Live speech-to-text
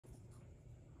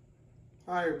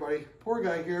Hi everybody,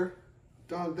 PoorGuy here,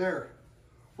 down there.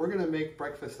 We're gonna make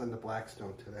breakfast on the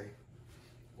Blackstone today.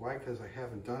 Why? Because I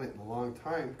haven't done it in a long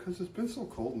time, because it's been so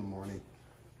cold in the morning.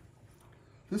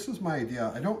 This is my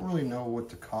idea. I don't really know what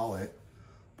to call it,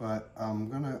 but I'm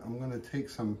gonna take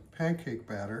some pancake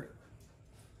batter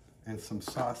and some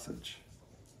sausage.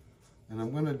 And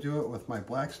I'm gonna do it with my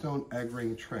Blackstone egg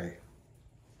ring tray.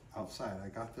 Outside, I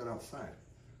got that outside.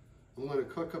 I'm gonna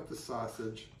cook up the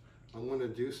sausage. I'm going to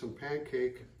do some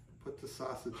pancake, put the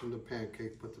sausage in the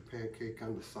pancake, put the pancake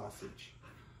on the sausage.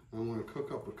 I'm going to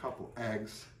cook up a couple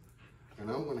eggs,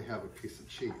 and I'm going to have a piece of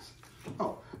cheese.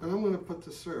 Oh, and I'm going to put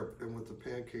the syrup in with the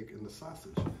pancake and the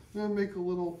sausage. And make a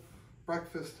little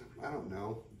breakfast, I don't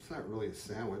know, it's not really a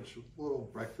sandwich, a little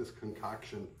breakfast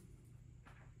concoction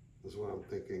is what I'm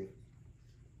thinking.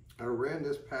 I ran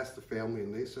this past the family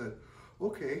and they said,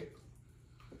 okay,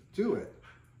 do it.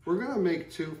 We're gonna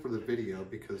make 2 for the video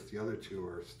because the other 2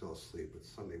 are still asleep. It's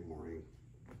Sunday morning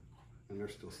and they're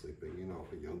still sleeping. You know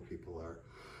how young people are.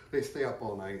 They stay up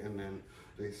all night and then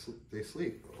they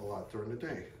sleep a lot during the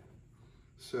day.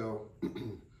 So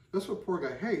that's what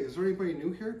PoorGuy. Hey, is there anybody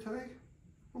new here today?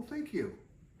 Well, thank you.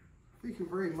 Thank you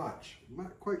very much. I'm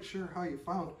not quite sure how you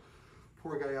found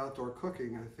PoorGuy Outdoor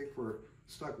Cooking. I think we're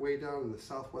stuck way down in the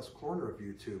southwest corner of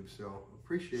YouTube. So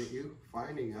appreciate you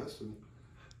finding us and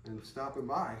stopping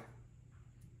by.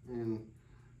 And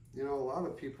you know, a lot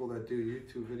of people that do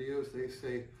YouTube videos, they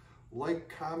say like,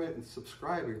 comment, and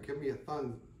subscribe and give me a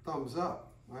thumbs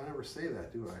up. I never say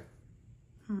that, do I?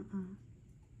 I'm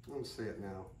gonna say it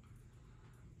now.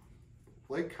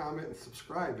 Like, comment, and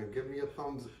subscribe and give me a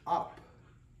thumbs up.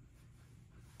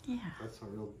 Yeah. That's how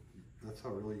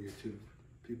real YouTube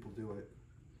people do it.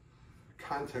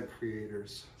 Content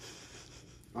creators.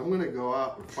 I'm gonna go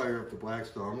out and fire up the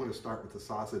Blackstone. I'm gonna start with the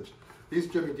sausage. These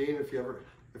Jimmy Dean, if you ever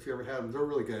had them, they're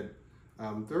really good.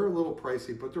 They're a little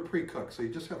pricey, but they're pre-cooked, so you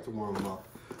just have to warm them up.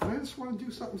 And I just want to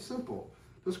do something simple.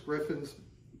 This Griffin's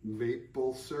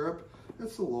maple syrup.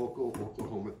 It's a local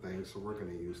Oklahoma thing, so we're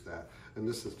gonna use that. And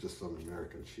this is just some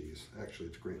American cheese. Actually,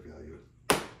 it's great value.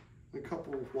 And a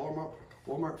couple of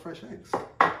Walmart fresh eggs.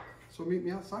 So meet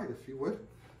me outside if you would.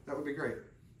 That would be great.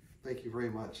 Thank you very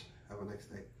much. Have a nice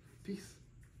day. Peace.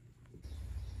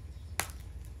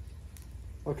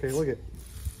 Okay, look at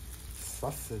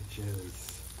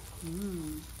sausages.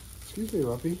 Excuse me,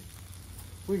 Lumpy.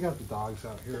 We got the dogs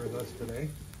out here with us today,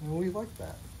 and we like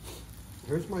that.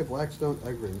 Here's my Blackstone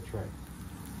egg ring tray.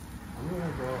 I'm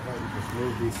gonna go ahead and just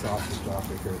move these sausages off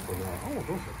of here for now. Oh,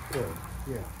 those are good.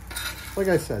 Yeah. Like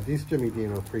I said, these Jimmy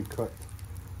Dean are pre-cooked,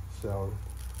 so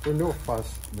they're no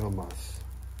fuss, no muss.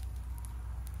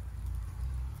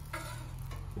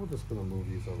 We're just gonna move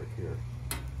these over here.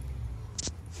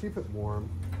 Keep it warm,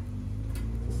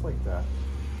 just like that.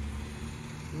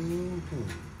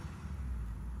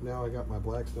 Now I got my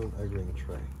Blackstone egg ring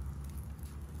tray.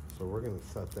 So we're gonna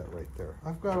set that right there.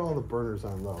 I've got all the burners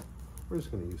on low. We're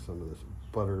just gonna use some of this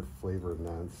butter flavored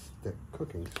non-stick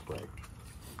cooking spray.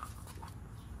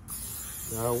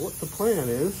 Now what the plan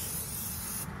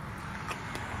is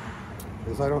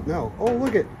I don't know. Oh,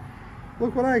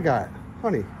 look what I got,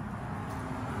 honey.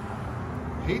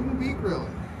 Hayden Bee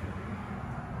Grilling.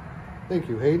 Thank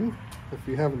you, Hayden. If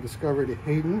you haven't discovered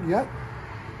Hayden yet,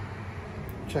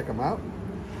 check him out.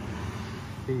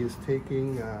 He is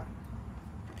taking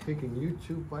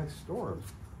YouTube by storm.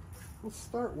 Let's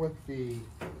start with the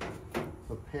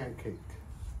pancake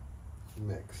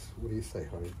mix. What do you say,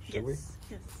 honey? Should we?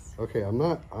 Yes. Okay, I'm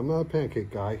not a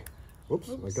pancake guy. Oops.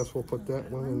 I guess we'll put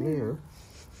that one in there.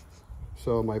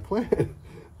 So my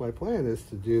plan is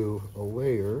to do a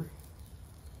layer.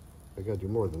 I gotta do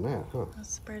more than that, huh? I'll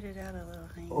spread it out a little,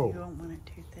 honey. Oh. You don't want it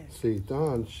too thick. See,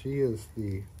 Dawn, she is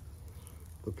the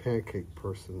pancake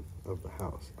person of the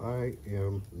house. I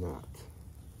am not.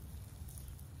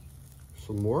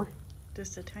 Some more?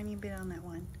 Just a tiny bit on that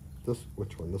one.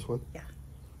 Which one? This one? Yeah.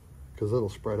 Because it'll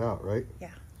spread out, right?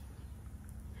 Yeah.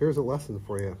 Here's a lesson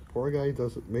for you. Poor guy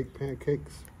doesn't make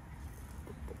pancakes.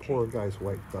 The poor guy's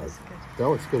wife does. That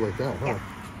looks good like that, huh?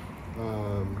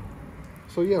 Yeah.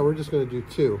 So yeah, we're just gonna do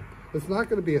 2. It's not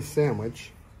gonna be a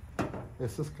sandwich.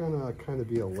 It's just gonna kind of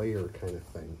be a layer kind of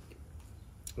thing.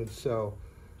 And so,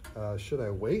 should I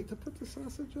wait to put the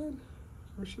sausage in,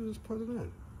 or should I just put it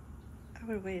in? I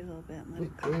would wait a little bit and let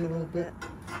it cook Wait a little bit.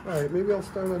 All right, maybe I'll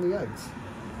start on the eggs.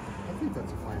 I think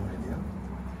that's a fine idea.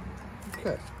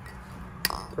 Okay.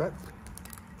 Correct?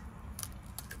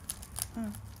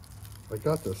 I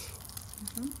got this.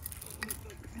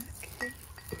 Okay.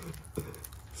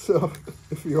 So,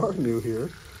 if you are new here,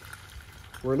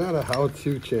 we're not a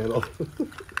how-to channel.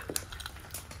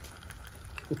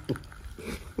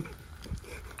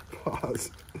 Pause.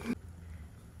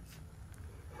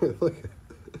 Look,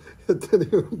 it didn't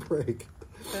even break.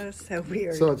 That was so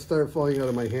weird. So it started falling out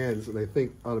of my hands, and I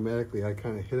think automatically I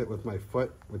kind of hit it with my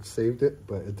foot, which saved it,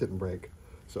 but it didn't break.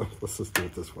 So let's just do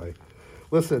it this way.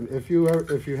 Listen, if you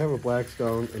have a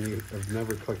Blackstone and you have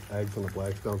never cooked eggs on a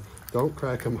Blackstone, don't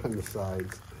crack them on the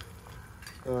sides,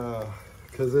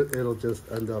 because it'll just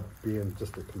end up being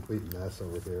just a complete mess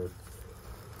over here.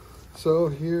 So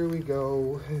here we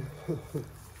go.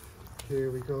 Here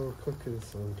we go, cooking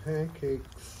some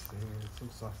pancakes and some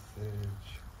sausage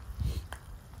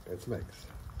and some eggs.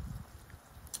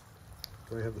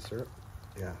 Do I have the syrup?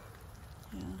 Yeah.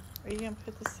 Yeah. Are you going to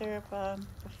put the syrup on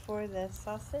before the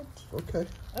sausage? Okay.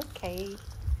 Okay.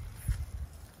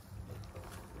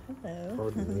 Hello.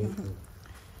 Pardon me.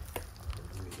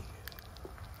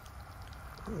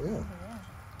 Oh, yeah. Yeah.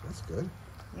 That's good.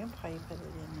 You'll probably put it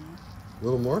in there. A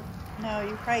little more? No,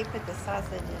 you probably put the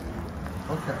sausage in there.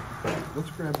 Okay. Let's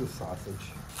grab the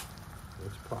sausage.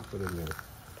 Let's pop it in there.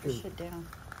 Push it down.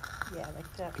 Yeah,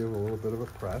 like that. Give it a little bit of a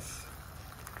press.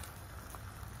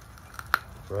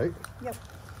 Right? Yep.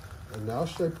 And now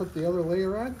should I put the other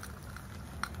layer on?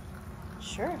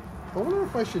 Sure. I wonder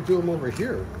if I should do them over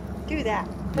here. Do that.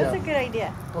 That's Yeah. a good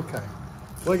idea. Okay.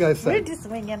 Like I said. We're just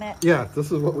winging it. Yeah,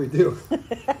 this is what we do.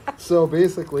 So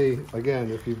basically, again,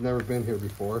 if you've never been here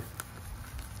before,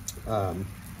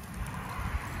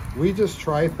 we just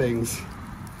try things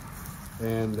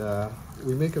and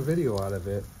we make a video out of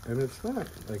it. And it's not,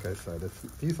 like I said,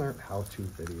 these aren't how-to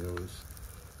videos.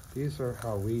 These are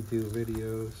how we do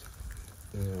videos.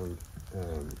 And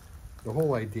the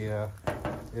whole idea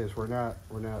is we're not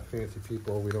fancy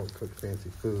people. We don't cook fancy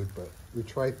food, but we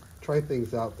try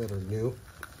things out that are new.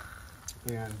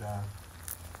 And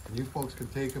you folks can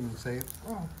take them and say,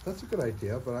 oh, that's a good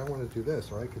idea, but I want to do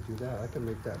this, or I could do that. I can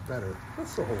make that better.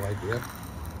 That's the whole idea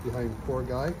behind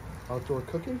PoorGuy Outdoor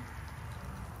Cooking.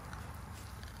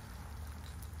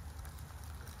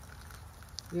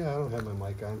 Yeah, I don't have my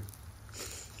mic on.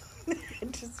 I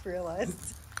just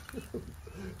realized.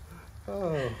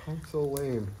 Oh, I'm so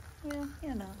lame. Well,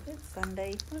 you know, it's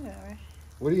Sunday. Whatever.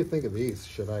 What do you think of these?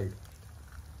 Should I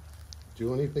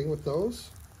do anything with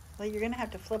those? Well, you're going to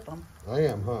have to flip them. I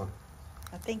am, huh?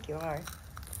 I think you are.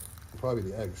 Probably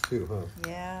the eggs too, huh?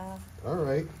 Yeah. All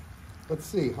right. Let's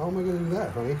see. How am I going to do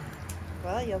that, honey?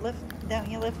 Well, don't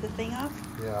you lift the thing off?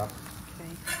 Yeah.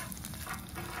 Okay.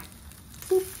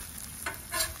 Boop.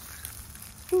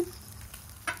 Boop.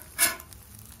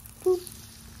 Boop.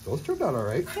 Those turned out all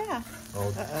right. Yeah. Oh.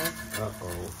 Uh-oh.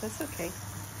 Uh-oh. That's okay.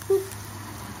 Boop.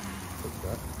 Like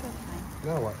that. That's fine.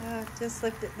 Now what? Just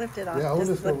lift it off. Yeah, we'll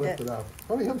just go lift it off.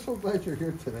 Honey, I'm so glad you're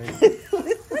here today.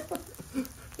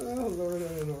 Oh, Lord, I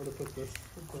don't know where to put this.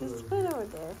 Just put it over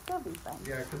there. That'll be fine.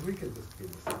 Yeah, because we can just do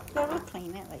this. Yeah, we'll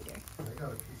clean it later. I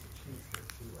got a piece of cheese here,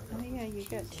 too. Oh, yeah, you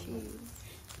got cheese.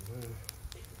 Yeah.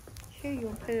 Here, you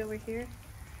want to put it over here?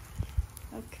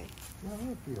 Okay. No,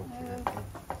 that'd be okay.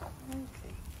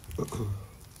 Okay.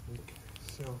 Okay,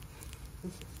 so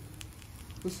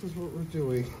this is what we're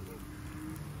doing.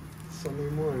 Sunday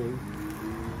morning.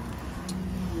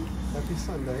 Happy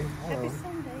Sunday. Happy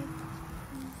Sunday.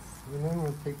 And I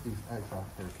want to take these eggs off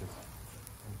there because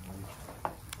I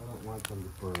don't want them to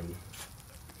burn.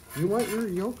 You want your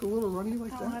yolk a little runny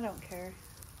like that? I don't care.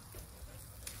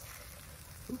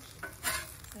 Oops.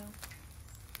 So.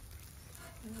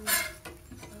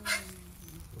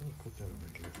 I'll put that over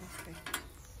here. Okay.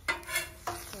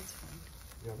 That's fine.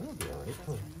 Yeah, that'll be all right. That's Huh?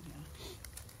 fine,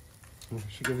 yeah. We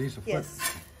should give these a flip.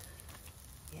 Yes.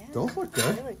 Yeah. Those look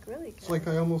good. They look really good. It's like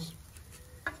I almost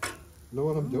know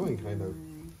what I'm doing, kind of.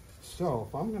 So,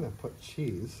 if I'm going to put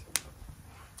cheese,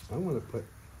 I'm going to put...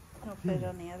 I'll put it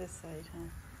on the other side, huh?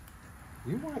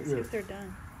 You want See your... if they're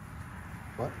done.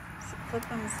 What? Flip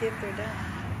them and see if they're done.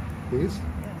 These?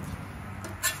 Yeah.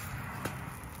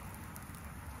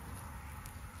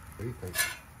 What do you think?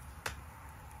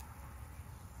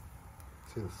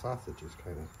 See, the sausage is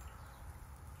kind of...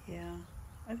 Yeah.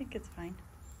 I think it's fine.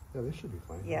 Yeah, this should be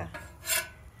fine. Yeah. Huh?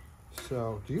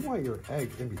 So, do you want your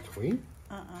egg in between?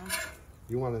 Uh-uh.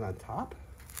 You want it on top?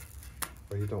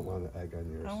 Or you don't want the egg on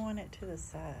yours? I want it to the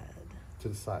side. To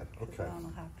the side, 'Cause okay. I don't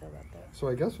know how I feel about that. So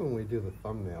I guess when we do the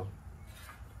thumbnail,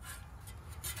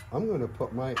 I'm going to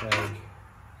put my egg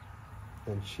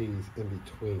and cheese in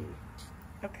between.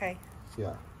 Okay.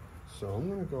 Yeah. So I'm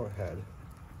going to go ahead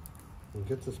and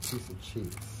get this piece of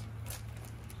cheese.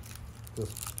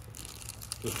 This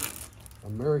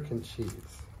American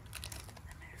cheese.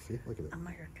 See, look at it.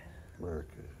 America.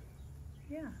 America.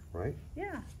 Yeah. Right?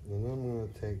 Yeah. And I'm going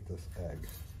to take this egg,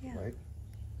 Yeah. right?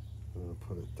 I'm going to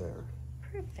put it there.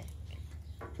 Perfect.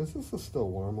 Because this is still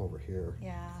warm over here.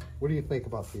 Yeah. What do you think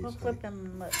about these? We'll honey? flip them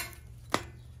and look.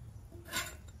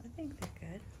 think they're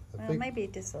good. I Well, think maybe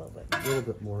just a little bit a more.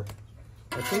 little bit more.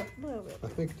 I think A little bit. I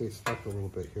think they stuck a little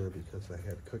bit here because I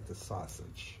had cooked the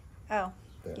sausage. Oh,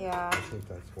 There. yeah. I think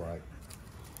that's why.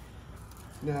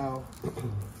 Now,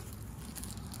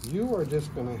 you are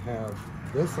just going to have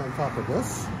this on top of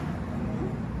this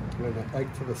and an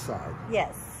egg to the side.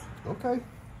 Yes. Okay.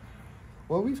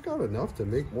 Well, we've got enough to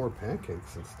make more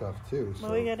pancakes and stuff too. So.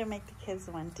 Well, we got to make the kids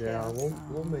one too. Yeah, we'll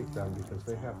so make them because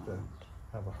they have to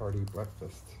have a hearty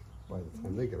breakfast. By the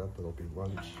time they get up, it'll be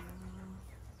lunch.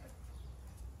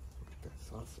 Look at that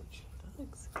sausage. That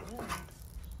looks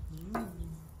good.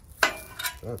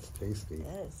 That's tasty.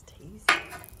 That is tasty.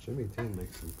 Jimmy Dean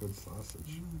makes some good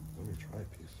sausage. Let me try a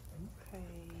piece.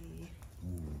 Okay.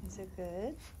 Is it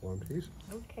good? One piece?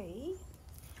 Okay.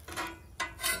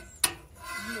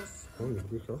 Oh, you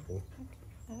be careful.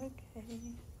 Okay.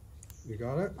 You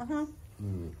got it? Uh-huh.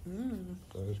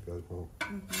 That is good, huh?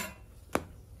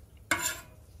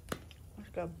 That's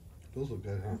good. Those look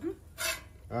good, huh?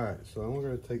 All right, so then we're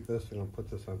going to take this and I'll put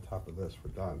this on top of this.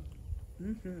 We're done.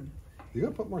 You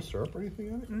going to put more syrup or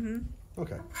anything on it?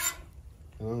 Okay. And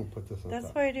I'm going to put this on That's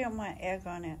top. why I didn't want egg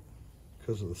on it.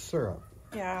 Because of the syrup.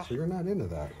 Yeah. So you're not into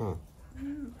that, huh?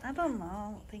 I don't know.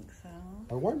 I don't think so.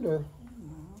 I wonder.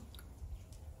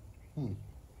 I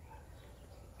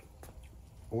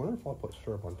wonder if I'll put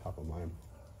syrup on top of mine.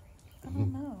 I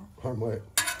don't know. I might.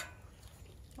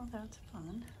 Well, that's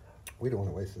fun. We don't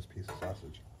want to waste this piece of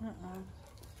sausage.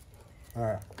 Uh-uh. All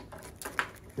right.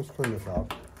 Let's clean this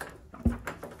out.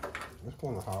 Let's go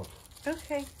in the house.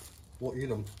 Okay. We'll eat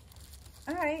them.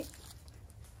 All right.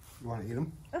 You want to eat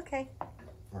them? Okay. All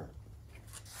right.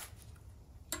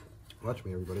 Watch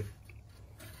me, everybody.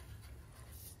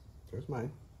 There's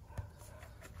mine.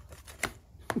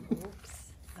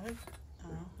 Oops.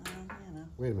 You know,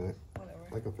 Wait a minute. whatever.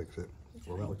 I can fix it.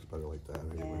 Well, that looks better like that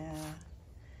anyway.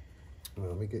 Yeah.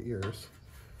 Let me get yours.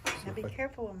 Now be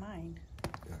careful with mine.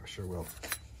 Yeah, I sure will.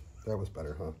 That was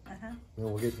better, huh? Uh-huh. Then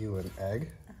we'll get you an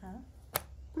egg. Uh-huh.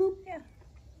 Bloop. Yeah.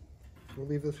 We'll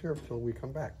leave this here until we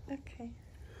come back. Okay.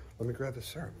 Let me grab the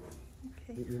syrup.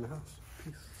 Okay. Meet you in the house.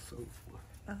 Peace. So.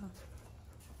 Uh-huh.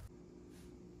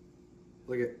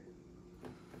 Look at.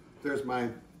 There's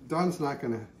mine. Dawn's not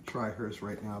going to try hers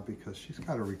right now because she's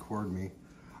got to record me.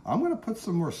 I'm going to put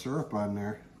some more syrup on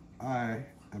there. I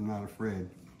am not afraid.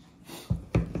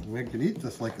 We can eat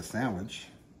this like a sandwich,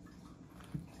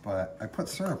 but I put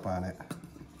syrup on it,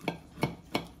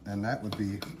 and that would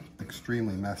be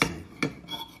extremely messy.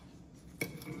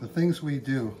 The things we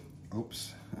do,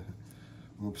 oops,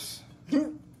 oops,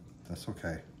 that's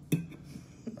okay.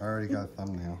 I already got a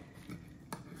thumbnail,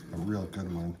 a real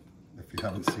good one, if you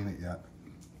haven't seen it yet.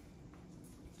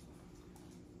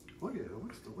 Look at it, it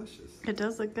looks delicious. It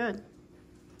does look good.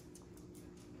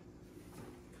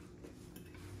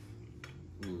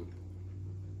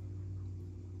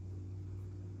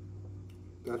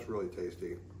 That's really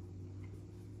tasty.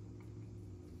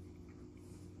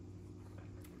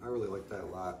 I really like that a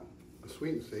lot.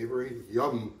 Sweet and savory,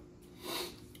 yum.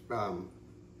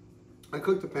 I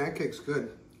cooked the pancakes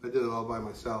good. I did it all by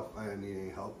myself. I didn't need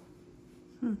any help.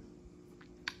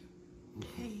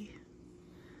 Okay.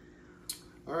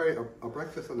 All right, our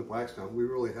breakfast on the Blackstone. We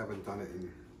really haven't done it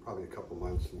in probably a couple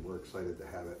months, and we're excited to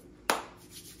have it.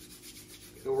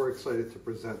 And we're excited to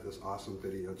present this awesome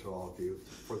video to all of you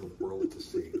for the world to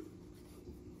see.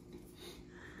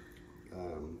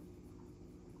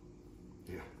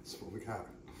 Yeah, that's what we got.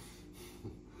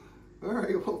 All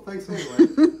right, well, thanks anyway.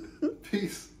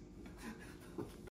 Peace.